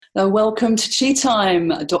Welcome to Tea Time,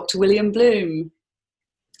 Dr. William Bloom.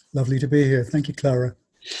 Lovely to be here. Thank you, Clara.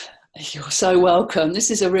 You're so welcome.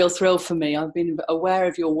 This is a real thrill for me. I've been aware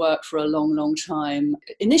of your work for a long, long time.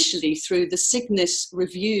 Initially through the Cygnus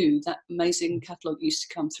Review, that amazing catalogue used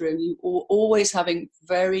to come through, and you were always having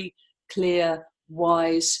very clear,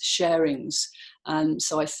 wise sharings. And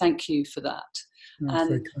so I thank you for that. That's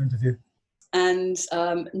very kind of you. And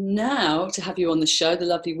now to have you on the show, the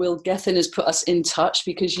lovely Will Gethin has put us in touch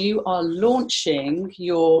because you are launching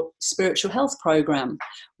your spiritual health program,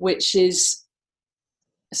 which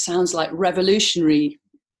sounds like revolutionary.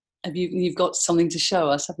 You've got something to show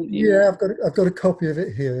us, haven't you? Yeah, I've got a copy of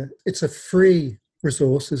it here. It's a free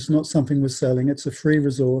resource. It's not something we're selling. It's a free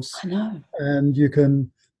resource. I know. And you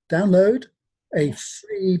can download a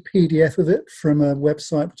free PDF of it from a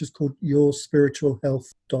website which is called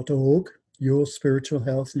yourspiritualhealth.org. Your Spiritual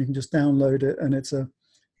Health, and you can just download it, and it's a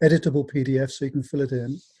editable PDF, so you can fill it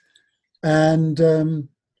in. And do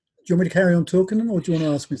you want me to carry on talking, or do you want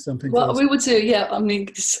to ask me something? Well, first? we would do, yeah. I mean,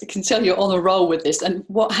 I can tell you're on a roll with this. And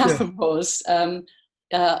what happened was,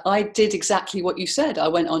 I did exactly what you said. I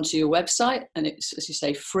went onto your website, and it's, as you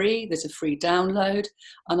say, free. There's a free download,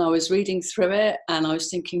 and I was reading through it, and I was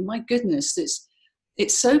thinking, my goodness, it's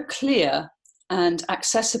so clear and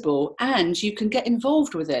accessible, and you can get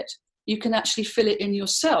involved with it. You can actually fill it in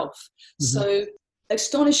yourself. Mm-hmm. So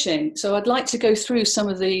astonishing. So I'd like to go through some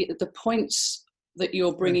of the points that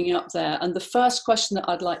you're bringing up there. And the first question that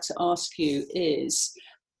I'd like to ask you is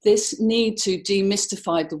this need to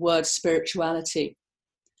demystify the word spirituality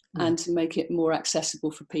and to make it more accessible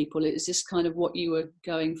for people. Is this kind of what you were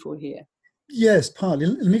going for here? Yes, partly.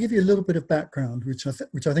 Let me give you a little bit of background, which I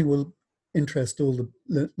think will interest all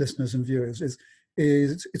the listeners and viewers. Is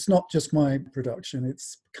it's not just my production. It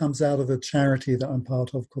comes out of a charity that I'm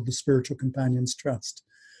part of called the Spiritual Companions Trust.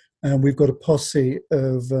 And we've got a posse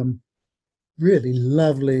of really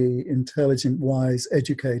lovely, intelligent, wise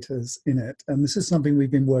educators in it. And this is something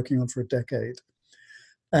we've been working on for a decade.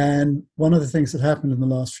 And one of the things that happened in the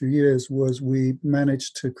last few years was we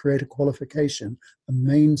managed to create a qualification, a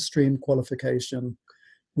mainstream qualification,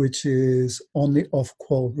 which is on the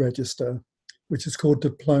Ofqual register, which is called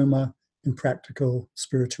Diploma in Practical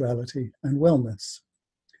Spirituality and Wellness.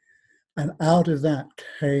 And out of that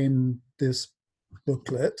came this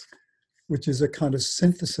booklet, which is a kind of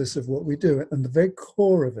synthesis of what we do. And the very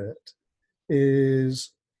core of it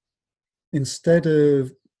is, instead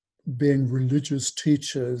of being religious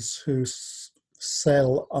teachers who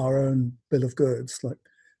sell our own bill of goods, like,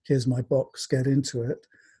 here's my box, get into it,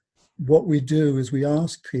 what we do is we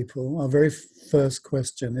ask people, our very first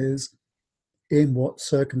question is, in what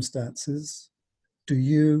circumstances do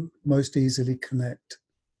you most easily connect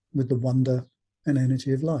with the wonder and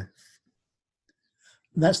energy of life?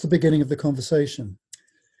 And that's the beginning of the conversation.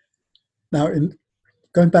 Now,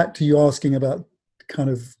 going back to you asking about kind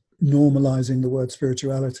of normalizing the word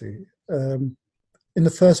spirituality, in the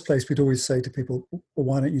first place, we'd always say to people, well,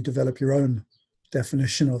 why don't you develop your own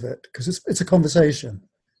definition of it? Because it's a conversation.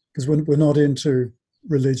 Because we're not into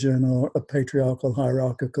religion or a patriarchal,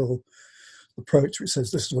 hierarchical approach which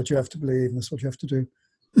says this is what you have to believe and this is what you have to do.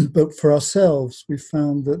 But for ourselves, we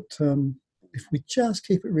found that if we just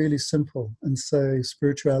keep it really simple and say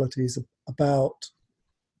spirituality is about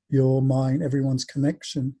your mind, everyone's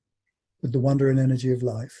connection with the wonder and energy of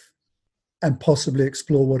life, and possibly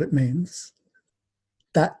explore what it means,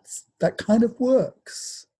 that kind of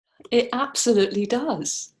works. It absolutely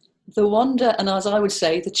does. The wonder, and as I would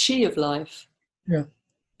say, the chi of life. Yeah.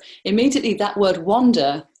 Immediately that word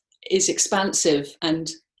wonder is expansive,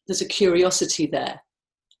 and there's a curiosity there,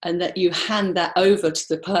 and that you hand that over to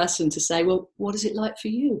the person to say, well, what is it like for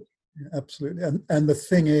you? Yeah, absolutely. And the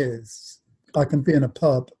thing is, I can be in a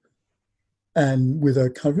pub and with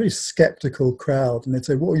a kind of really skeptical crowd, and they'd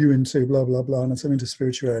say, what are you into, blah, blah, blah, and I'm into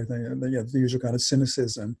spirituality, and the usual kind of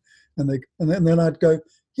cynicism, and then I'd go,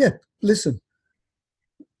 yeah, listen,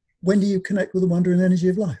 when do you connect with the wonder and energy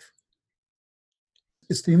of life?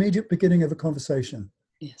 It's the immediate beginning of a conversation.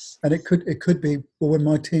 Yes. And it could be, well, when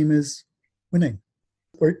my team is winning,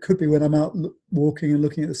 or it could be when I'm out walking and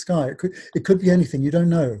looking at the sky. It could be anything. You don't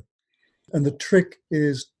know. And the trick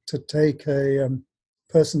is to take a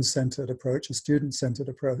person-centered approach, a student-centered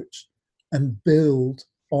approach, and build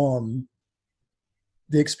on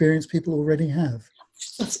the experience people already have.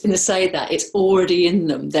 I was going to say that it's already in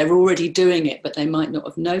them. They're already doing it, but they might not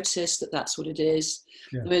have noticed that that's what it is.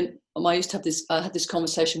 Yeah. I mean, I had this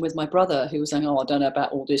conversation with my brother who was saying, I don't know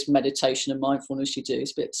about all this meditation and mindfulness you do.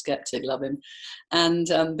 He's a bit skeptic, love him. And,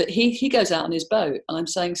 but he goes out on his boat, and I'm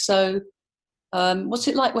saying, so what's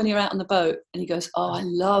it like when you're out on the boat? And he goes, oh, I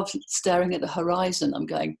love staring at the horizon. I'm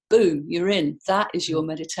going, boom, you're in. That is your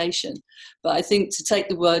meditation. But I think to take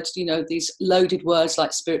the words, these loaded words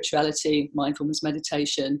like spirituality, mindfulness,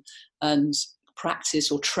 meditation, and practice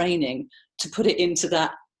or training, to put it into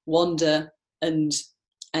that wonder and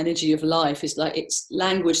energy of life is like, it's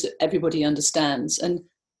language that everybody understands. And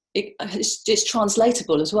it's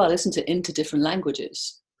translatable as well, isn't it, into different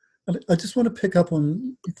languages? I just want to pick up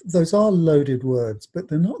on, those are loaded words, but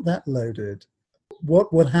they're not that loaded.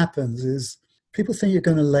 What happens is people think you're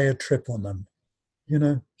going to lay a trip on them.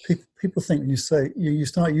 People think when you say, you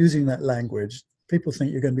start using that language, people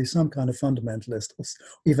think you're going to be some kind of fundamentalist or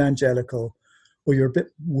evangelical, or you're a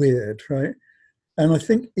bit weird, right? And I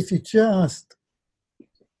think if you just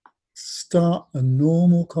start a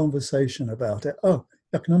normal conversation about it, oh,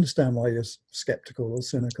 I can understand why you're skeptical or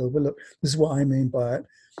cynical, but look, this is what I mean by it.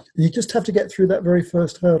 And you just have to get through that very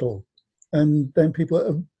first hurdle. And then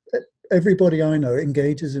everybody I know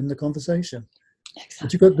engages in the conversation. Exactly.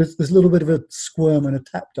 But you've got this little bit of a squirm and a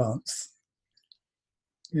tap dance,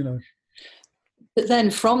 But then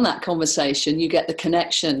from that conversation, you get the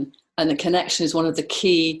connection. And the connection is one of the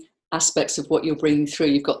key aspects of what you're bringing through.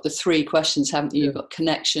 You've got the 3 questions, haven't you? You've got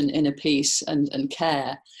connection, inner peace, and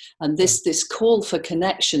care. And this call for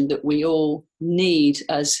connection that we all need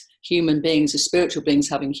as human beings, as spiritual beings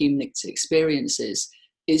having human experiences,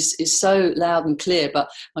 is so loud and clear. But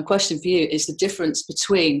my question for you is the difference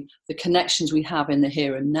between the connections we have in the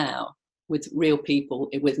here and now with real people,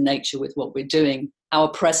 with nature, with what we're doing, our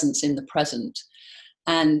presence in the present,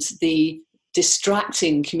 and the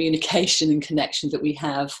distracting communication and connection that we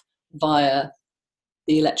have via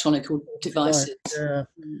the electronic devices. Yeah.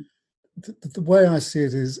 The way I see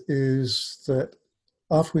it is that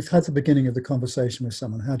after we've had the beginning of the conversation with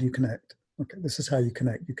someone, how do you connect? Okay, this is how you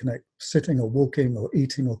connect. You connect sitting or walking or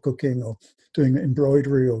eating or cooking or doing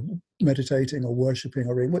embroidery or meditating or worshipping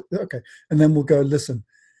or reading. Okay, and then we'll go, listen,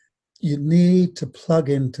 you need to plug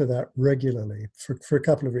into that regularly for a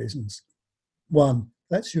couple of reasons. One,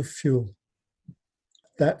 that's your fuel.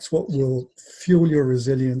 That's what will fuel your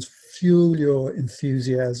resilience, fuel your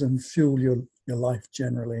enthusiasm, fuel your life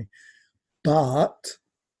generally. But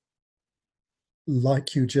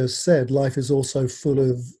like you just said, life is also full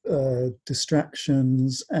of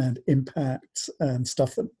distractions and impacts and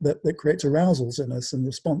stuff that creates arousals in us and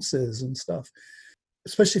responses and stuff.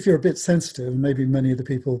 Especially if you're a bit sensitive, and maybe many of the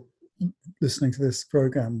people listening to this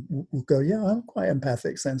program will go, yeah, I'm quite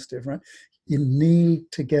empathic, sensitive, right? You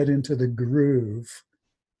need to get into the groove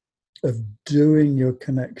of doing your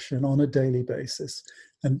connection on a daily basis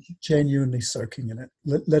and genuinely soaking in it,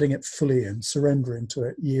 letting it fully in, surrendering to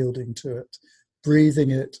it, yielding to it, breathing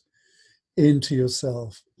it into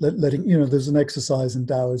yourself, letting, there's an exercise in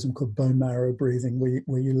Taoism called bone marrow breathing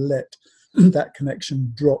where you let that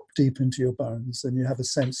connection drop deep into your bones and you have a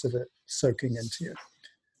sense of it soaking into you.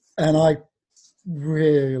 And I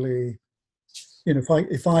really,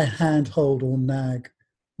 if I handhold or nag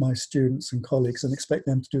my students and colleagues and expect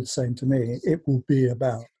them to do the same to me, it will be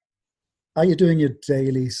about, are you doing your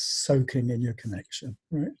daily soaking in your connection,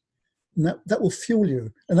 right? And that will fuel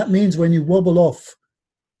you. And that means when you wobble off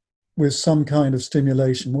with some kind of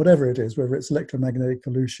stimulation, whatever it is, whether it's electromagnetic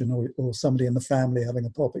pollution or somebody in the family having a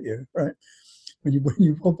pop at you, right? When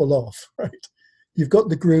you wobble off, right, you've got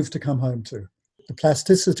the groove to come home to. The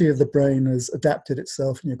plasticity of the brain has adapted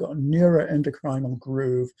itself and you've got a neuroendocrinal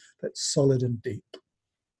groove that's solid and deep.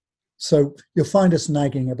 So you'll find us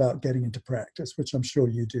nagging about getting into practice, which I'm sure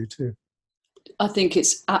you do too. I think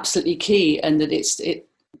it's absolutely key, and that it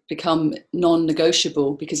become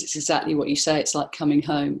non-negotiable, because it's exactly what you say. It's like coming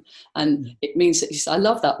home, and it means that I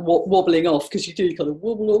love that wobbling off, because you kind of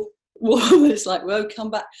wobble off. It's like, well, come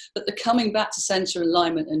back. But the coming back to center,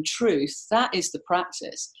 alignment and truth, that is the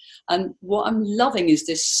practice. And what I'm loving is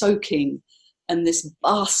this soaking and this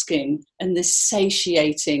basking and this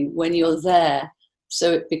satiating when you're there.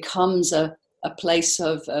 So it becomes a place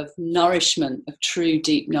of nourishment, of true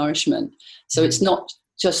deep nourishment. So it's not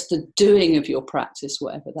just the doing of your practice,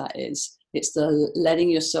 whatever that is. It's the letting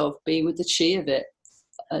yourself be with the chi of it.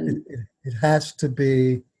 And it has to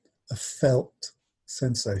be a felt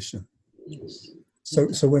sensation. Yes.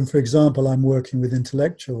 So when, for example, I'm working with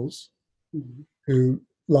intellectuals who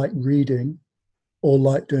like reading or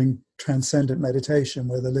like doing transcendent meditation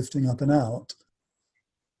where they're lifting up and out,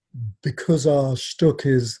 because our shtuk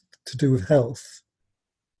is to do with health,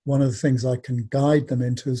 one of the things I can guide them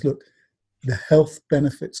into is, look, the health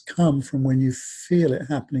benefits come from when you feel it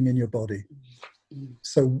happening in your body.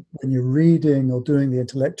 So when you're reading or doing the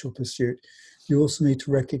intellectual pursuit, you also need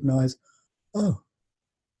to recognize, oh,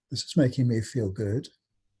 this is making me feel good.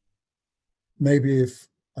 maybe if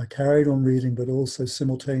I carried on reading, but also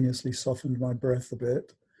simultaneously softened my breath a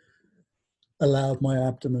bit, allowed my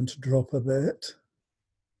abdomen to drop a bit,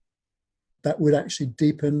 that would actually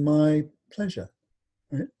deepen my pleasure,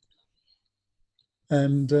 right?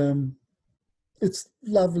 And it's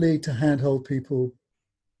lovely to handhold people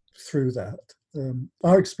through that.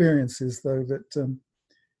 Our experience is, though, that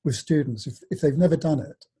with students, if they've never done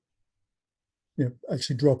it,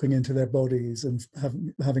 actually dropping into their bodies and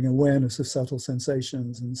having awareness of subtle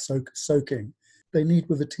sensations and soaking, they need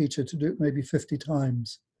with a teacher to do it maybe 50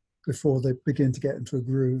 times before they begin to get into a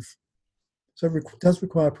groove. So it does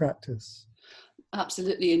require practice.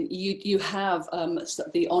 Absolutely. And you have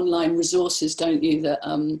the online resources, don't you, that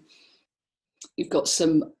you've got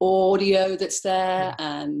some audio that's there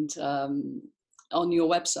and on your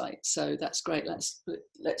website. So that's great.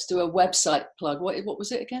 Let's do a website plug. What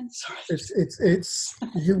was it again? Sorry. It's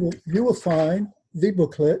you will find the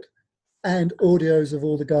booklet and audios of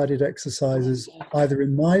all the guided exercises, either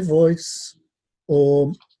in my voice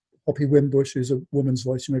or Poppy Wimbush, who's a woman's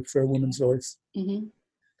voice. You may prefer a woman's voice. Mm-hmm.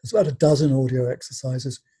 There's about a dozen audio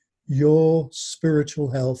exercises.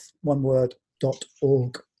 YourSpiritualHealth, one word,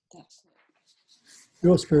 .org.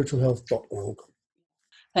 YourSpiritualHealth.org.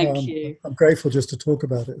 Thank you. I'm grateful just to talk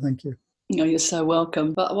about it. Thank you. No, you're so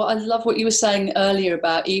welcome. But I love what you were saying earlier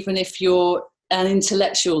about even if you're an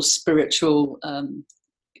intellectual, spiritual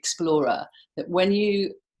explorer, that when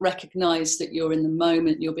you recognize that you're in the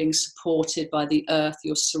moment, you're being supported by the earth,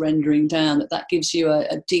 you're surrendering down, that gives you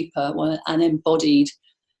a deeper, an embodied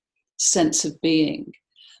sense of being.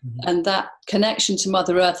 Mm-hmm. And that connection to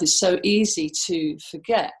Mother Earth is so easy to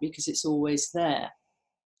forget because it's always there.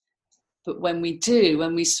 But when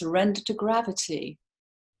we surrender to gravity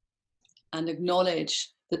and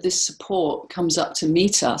acknowledge that this support comes up to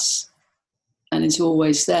meet us and is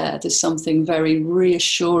always there, there's something very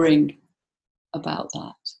reassuring about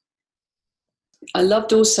that. I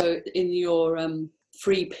loved also in your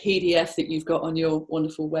free PDF that you've got on your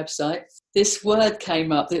wonderful website, this word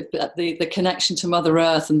came up, the connection to Mother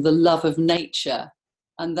Earth and the love of nature,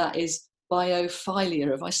 and that is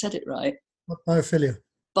biophilia. Have I said it right? Biophilia.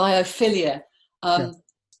 Biophilia.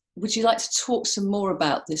 Would you like to talk some more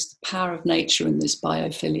about this, the power of nature and this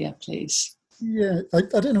biophilia, please? Yeah, I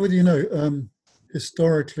don't know whether you know,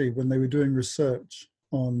 historically, when they were doing research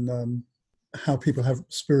on how people have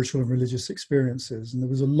spiritual and religious experiences, and there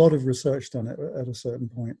was a lot of research done at a certain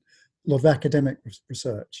point, a lot of academic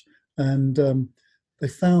research, and they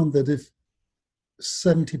found that if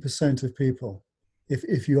 70% of people,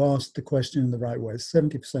 if you asked the question in the right way,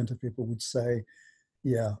 70% of people would say,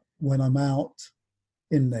 yeah, when I'm out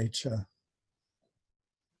in nature,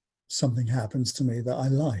 something happens to me that I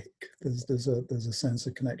like. There's a sense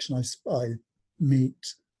of connection. I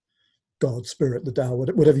meet God, Spirit, the Tao,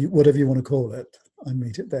 whatever you want to call it. I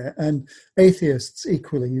meet it there. And atheists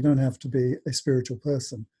equally, you don't have to be a spiritual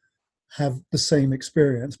person, have the same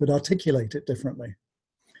experience, but articulate it differently.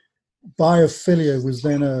 Biophilia was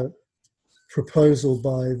then a proposal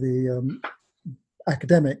by the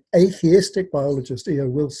academic atheistic biologist E.O.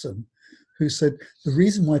 Wilson, who said the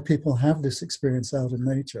reason why people have this experience out in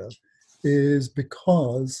nature is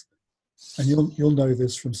because, and you'll know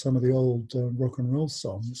this from some of the old rock and roll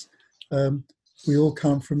songs, we all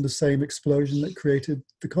come from the same explosion that created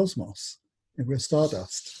the cosmos, and we're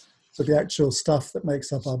stardust. So the actual stuff that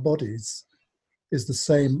makes up our bodies is the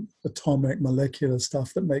same atomic molecular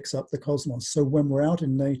stuff that makes up the cosmos. So when we're out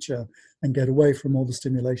in nature and get away from all the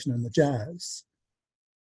stimulation and the jazz,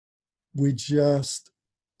 we just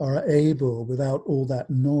are able, without all that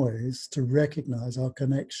noise, to recognize our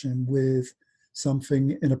connection with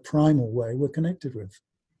something in a primal way we're connected with.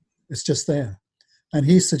 It's just there. And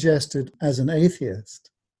he suggested, as an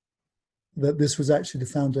atheist, that this was actually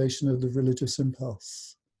the foundation of the religious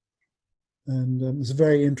impulse. And it's a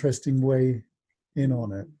very interesting way in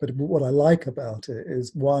on it. But what I like about it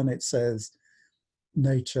is, one, it says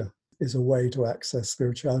nature is a way to access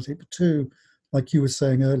spirituality. But two, like you were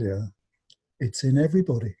saying earlier, it's in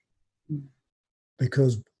everybody.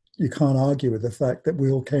 Because you can't argue with the fact that we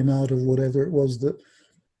all came out of whatever it was that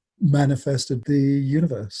manifested the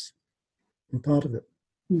universe. We're part of it.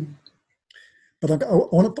 But I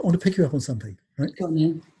want to pick you up on something, right? Go on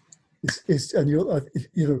in. And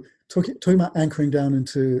you're talking about anchoring down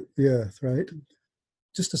into the earth, right?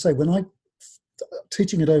 Just to say, when I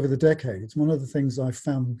teaching it over the decades, one of the things I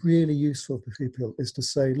found really useful for people is to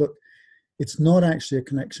say, look, it's not actually a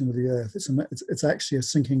connection with the earth. It's actually a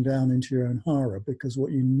sinking down into your own hara, because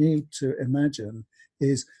what you need to imagine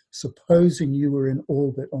is, supposing you were in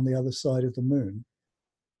orbit on the other side of the moon,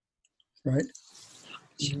 right?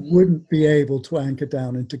 You wouldn't be able to anchor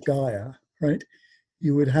down into Gaia, right,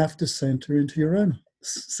 you would have to center into your own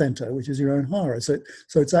center, which is your own hara. So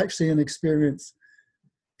it's actually an experience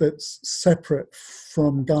that's separate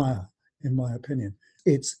from Gaia, in my opinion.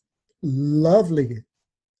 It's lovely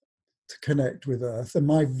to connect with Earth. And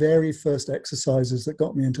my very first exercises that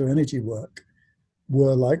got me into energy work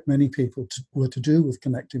were, like many people, were to do with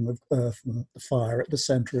connecting with Earth and the fire at the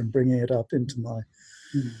center and bringing it up into my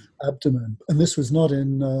abdomen. And this was not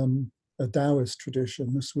in a Taoist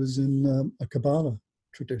tradition. This was in a Kabbalah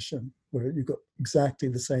tradition, where you got exactly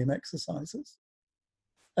the same exercises.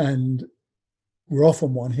 And we're off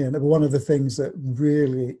on one here. But one of the things that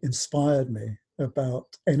really inspired me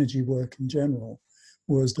about energy work in general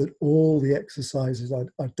was that all the exercises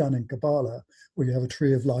I'd done in Kabbalah, where you have a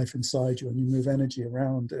tree of life inside you and you move energy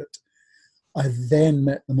around it, I then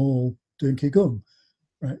met them all doing Qigong,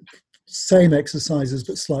 right? Same exercises,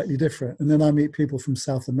 but slightly different. And then I meet people from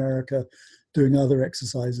South America doing other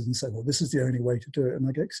exercises and say, well, this is the only way to do it. And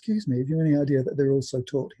I go, excuse me, have you any idea that they're also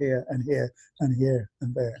taught here and here and here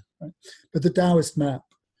and there? Right? But the Taoist map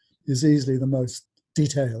is easily the most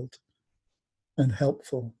detailed and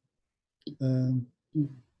helpful.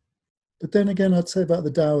 But then again, I'd say about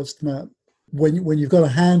the Taoist map, when you've got a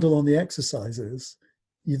handle on the exercises,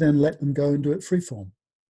 you then let them go and do it freeform.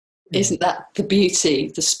 Isn't that the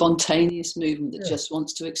beauty, the spontaneous movement that just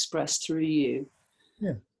wants to express through you?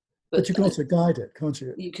 Yeah. But you can also guide it, can't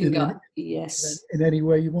you? You can guide, yes. In any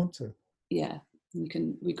way you want to. Yeah. We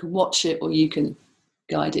can watch it, or you can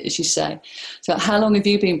guide it, as you say. So how long have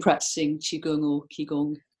you been practicing Qigong or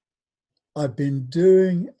Qigong? I've been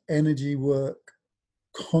doing energy work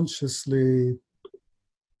consciously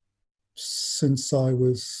since I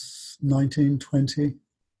was 19, 20.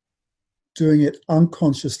 Doing it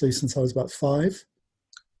unconsciously since I was about 5.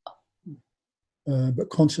 But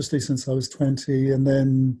consciously since I was 20. And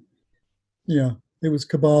then, yeah, it was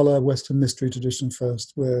Kabbalah, Western mystery tradition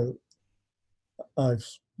first, where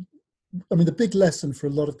the big lesson for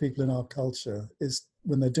a lot of people in our culture is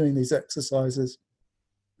when they're doing these exercises,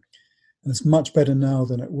 and it's much better now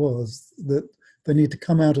than it was, that they need to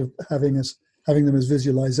come out of having them as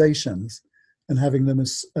visualizations and having them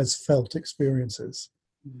as felt experiences.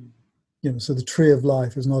 So the tree of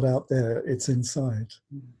life is not out there, it's inside.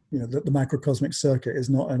 The macrocosmic circuit is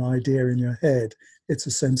not an idea in your head, it's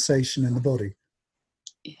a sensation in the body.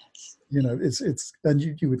 Yes. It's and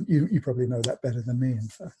you probably know that better than me, in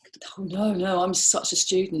fact. Oh, no, I'm such a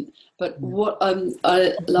student. But what I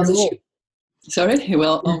love is you. Sorry?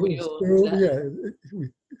 Well, are we all?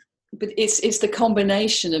 But it's the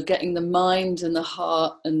combination of getting the mind and the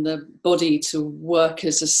heart and the body to work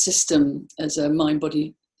as a system, as a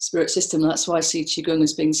mind-body-spirit system. That's why I see Qigong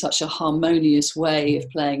as being such a harmonious way of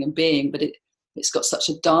playing and being. But it's got such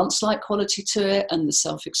a dance-like quality to it, and the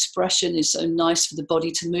self-expression is so nice for the body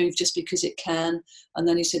to move just because it can. And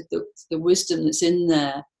then he said the wisdom that's in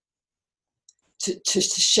there to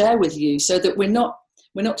share with you, so that we're not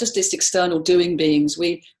just this external doing beings.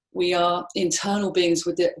 We are internal beings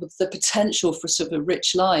with the potential for sort of a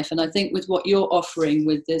rich life. And I think with what you're offering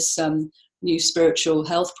with this new spiritual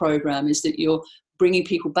health program is that you're bringing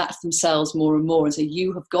people back to themselves more and more, and so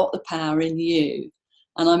you have got the power in you.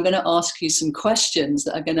 And I'm going to ask you some questions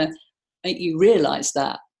that are going to make you realize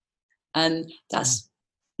that. And that's,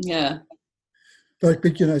 yeah. But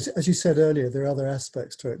as you said earlier, there are other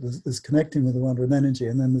aspects to it. There's connecting with the wonder of energy,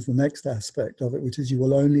 and then there's the next aspect of it, which is you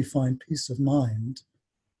will only find peace of mind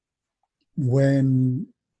when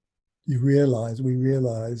we realize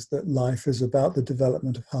that life is about the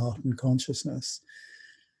development of heart and consciousness.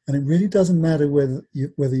 And it really doesn't matter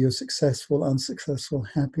whether you're successful, unsuccessful,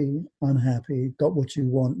 happy, unhappy, got what you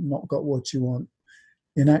want, not got what you want.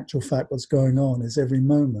 In actual fact, what's going on is every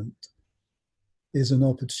moment is an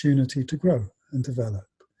opportunity to grow and develop.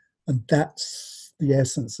 And that's the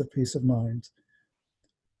essence of peace of mind.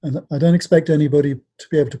 And I don't expect anybody to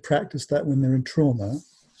be able to practice that when they're in trauma.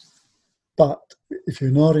 But if you're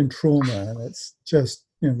not in trauma, and it's just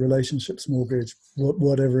relationships, mortgage,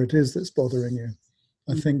 whatever it is that's bothering you,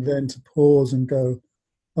 I think then to pause and go,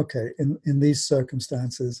 okay, in these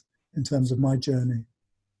circumstances, in terms of my journey,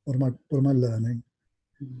 what am I learning?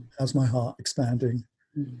 How's my heart expanding?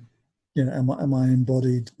 Am I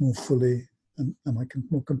embodied more fully? And am I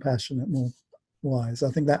more compassionate, more wise? I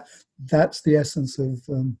think that's the essence of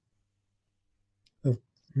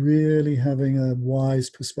really having a wise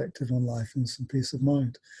perspective on life and some peace of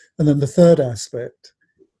mind. And then the third aspect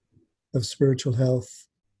of spiritual health,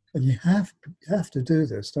 and you have to do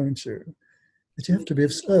this, don't you? That you have to be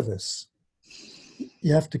of service.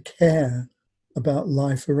 You have to care about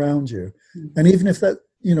life around you. And even if that,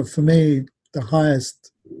 for me, the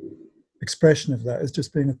highest expression of that is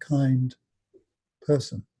just being a kind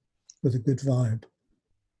person with a good vibe.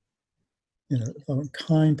 You know, if I'm a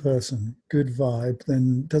kind person, good vibe,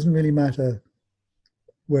 then it doesn't really matter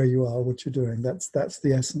where you are, what you're doing. That's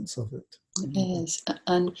the essence of it. Yes,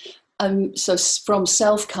 and so from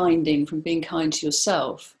self-kinding, from being kind to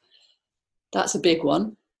yourself, that's a big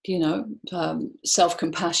one. You know,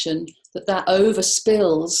 self-compassion, that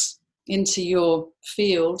overspills into your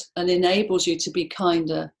field and enables you to be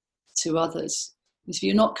kinder to others. If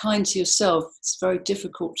you're not kind to yourself, it's very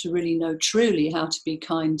difficult to really know truly how to be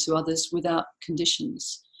kind to others without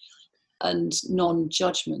conditions and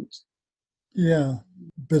non-judgment. Yeah,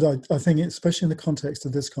 but I think, especially in the context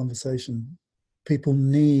of this conversation, people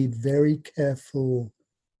need very careful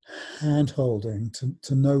hand-holding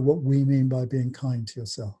to know what we mean by being kind to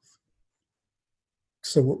yourself.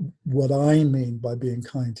 So what I mean by being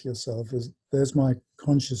kind to yourself is, there's my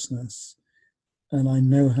consciousness, and I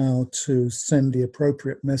know how to send the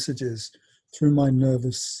appropriate messages through my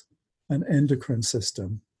nervous and endocrine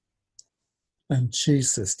system and chi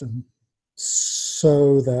system,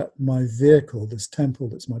 so that my vehicle, this temple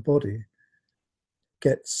that's my body,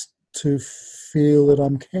 gets to feel that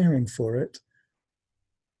I'm caring for it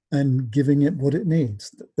and giving it what it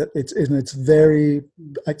needs. That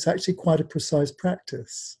it's actually quite a precise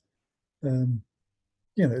practice. You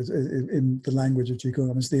know, in the language of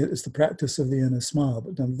Qigong, it's the practice of the inner smile,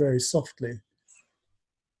 but done very softly.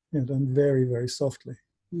 You know, done very, very softly.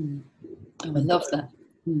 Mm. Oh, I love that.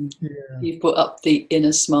 Mm. Yeah. You've brought up the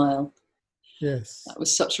inner smile. Yes. That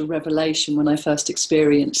was such a revelation when I first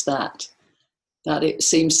experienced that it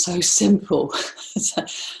seems so simple. So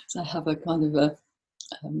I have a kind of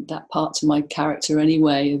that part to my character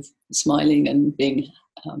anyway, of smiling and being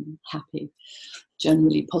happy,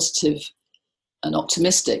 generally positive and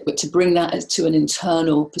optimistic, but to bring that to an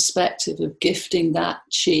internal perspective of gifting that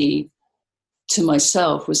chi to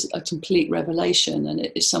myself was a complete revelation, and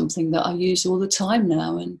it is something that I use all the time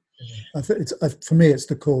now. And I think for me, it's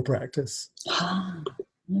the core practice.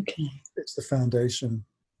 Okay. It's the foundation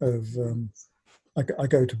of. I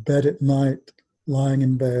go to bed at night, lying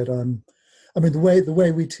in bed. The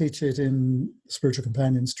way we teach it in Spiritual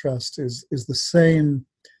Companions Trust is the same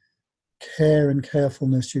care and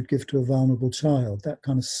carefulness you'd give to a vulnerable child, that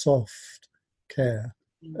kind of soft care,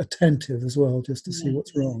 attentive as well, just to see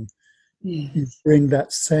what's wrong. Yes. You bring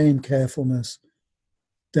that same carefulness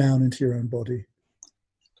down into your own body.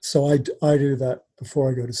 So I do that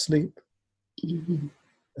before I go to sleep. Mm-hmm.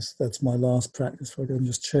 That's my last practice. I go and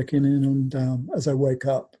just checking in and down. As I wake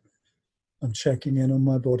up, I'm checking in on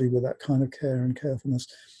my body with that kind of care and carefulness.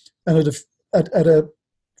 And at a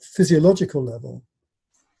physiological level,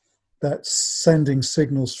 that's sending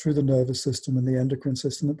signals through the nervous system and the endocrine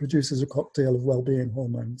system that produces a cocktail of well-being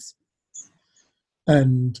hormones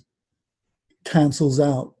and cancels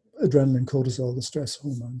out adrenaline, cortisol, the stress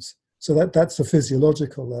hormones. So that's the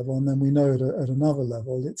physiological level. And then we know at another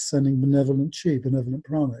level, it's sending benevolent chi, benevolent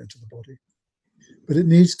prana into the body. But it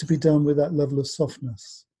needs to be done with that level of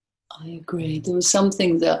softness. I agree. There was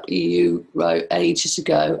something that you wrote ages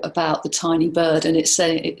ago about the tiny bird, and it's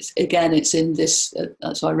saying it's in this.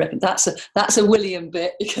 So I reckon that's a William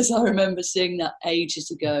bit, because I remember seeing that ages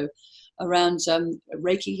ago around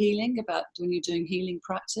Reiki healing, about when you're doing healing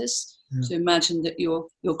practice. Yeah. To imagine that you're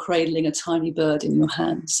cradling a tiny bird in your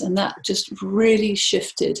hands, and that just really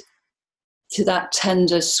shifted to that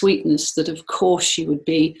tender sweetness that, of course, you would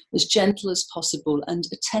be as gentle as possible and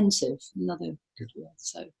attentive. Another good word.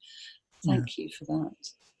 So, thank you for that.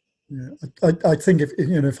 Yeah, I think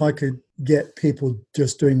if I could get people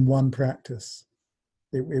just doing one practice,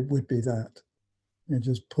 it would be that.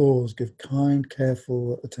 Just pause, give kind,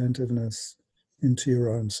 careful attentiveness into your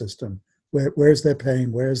own system. Where's their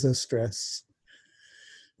pain? Where's their stress?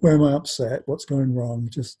 Where am I upset? What's going wrong?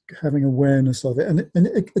 Just having awareness of it. And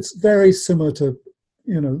it's very similar to,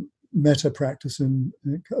 metta practice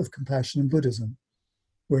of compassion in Buddhism,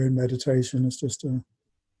 where in meditation it's just a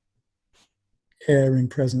caring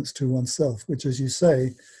presence to oneself, which, as you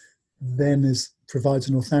say, then provides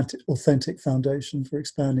an authentic foundation for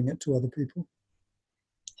expanding it to other people.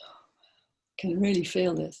 I can really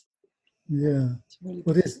feel this. Yeah.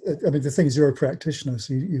 Really the thing is, you're a practitioner,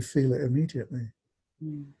 so you feel it immediately.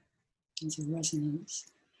 There's a resonance.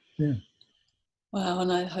 Yeah. Wow,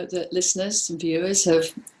 and I hope that listeners and viewers have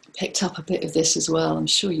picked up a bit of this as well. I'm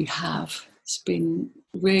sure you have. It's been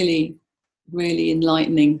really, really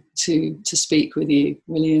enlightening to speak with you,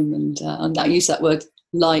 William, and I use that word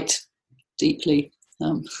light deeply.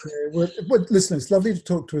 Listen, it's lovely to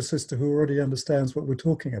talk to a sister who already understands what we're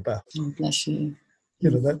talking about. Oh, bless you.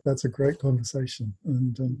 That's a great conversation,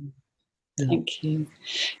 and Yeah. Thank you.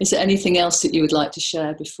 Is there anything else that you would like to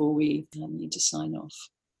share before we need to sign off?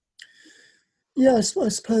 Yeah, I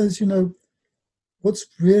suppose, what's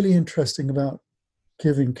really interesting about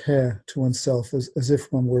giving care to oneself as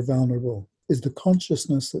if one were vulnerable is the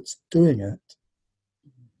consciousness that's doing it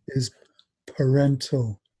is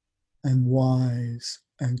parental and wise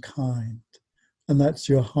and kind. And that's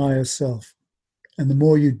your higher self. And the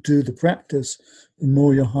more you do the practice, the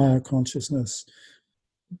more your higher consciousness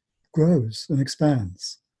grows and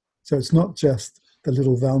expands. So it's not just the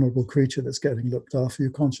little vulnerable creature that's getting looked after.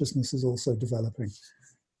 Your consciousness is also developing.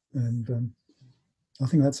 And I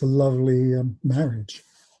think that's a lovely marriage.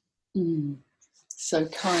 So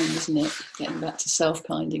kind, isn't it? Getting back to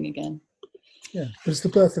self-kinding again. Yeah, but it's the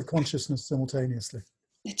birth of consciousness simultaneously.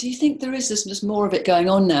 Do you think there's more of it going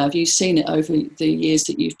on now? Have you seen it over the years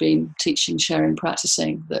that you've been teaching, sharing,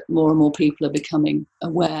 practicing, that more and more people are becoming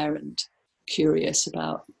aware and curious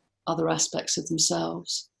about other aspects of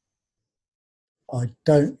themselves? I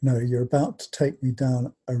don't know. You're about to take me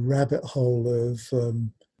down a rabbit hole of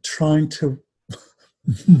trying to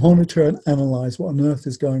monitor and analyze what on earth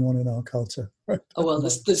is going on in our culture. Oh, well,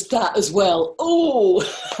 there's that as well. Oh,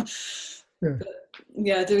 yeah.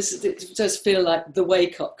 Yeah, it does feel like the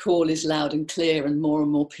wake-up call is loud and clear, and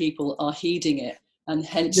more people are heeding it. And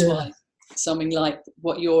hence why something like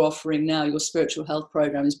what you're offering now, your spiritual health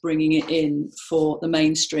program, is bringing it in for the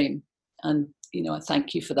mainstream. And, I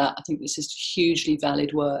thank you for that. I think this is hugely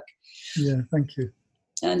valid work. Yeah, thank you.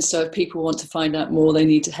 And so if people want to find out more, they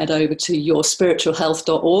need to head over to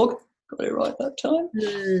yourspiritualhealth.org. Got it right that time.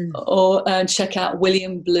 Yay. Or check out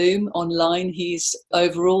William Bloom online. He's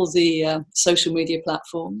over all the social media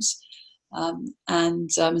platforms and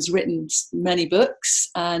has written many books,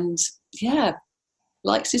 and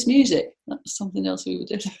likes his music. That's something else we were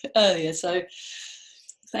doing earlier. So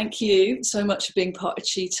thank you so much for being part of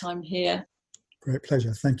Chi Time here. Great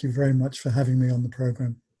pleasure. Thank you very much for having me on the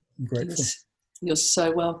program. I'm grateful. You're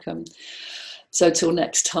so welcome. So till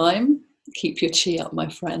next time, keep your chi up, my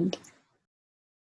friend.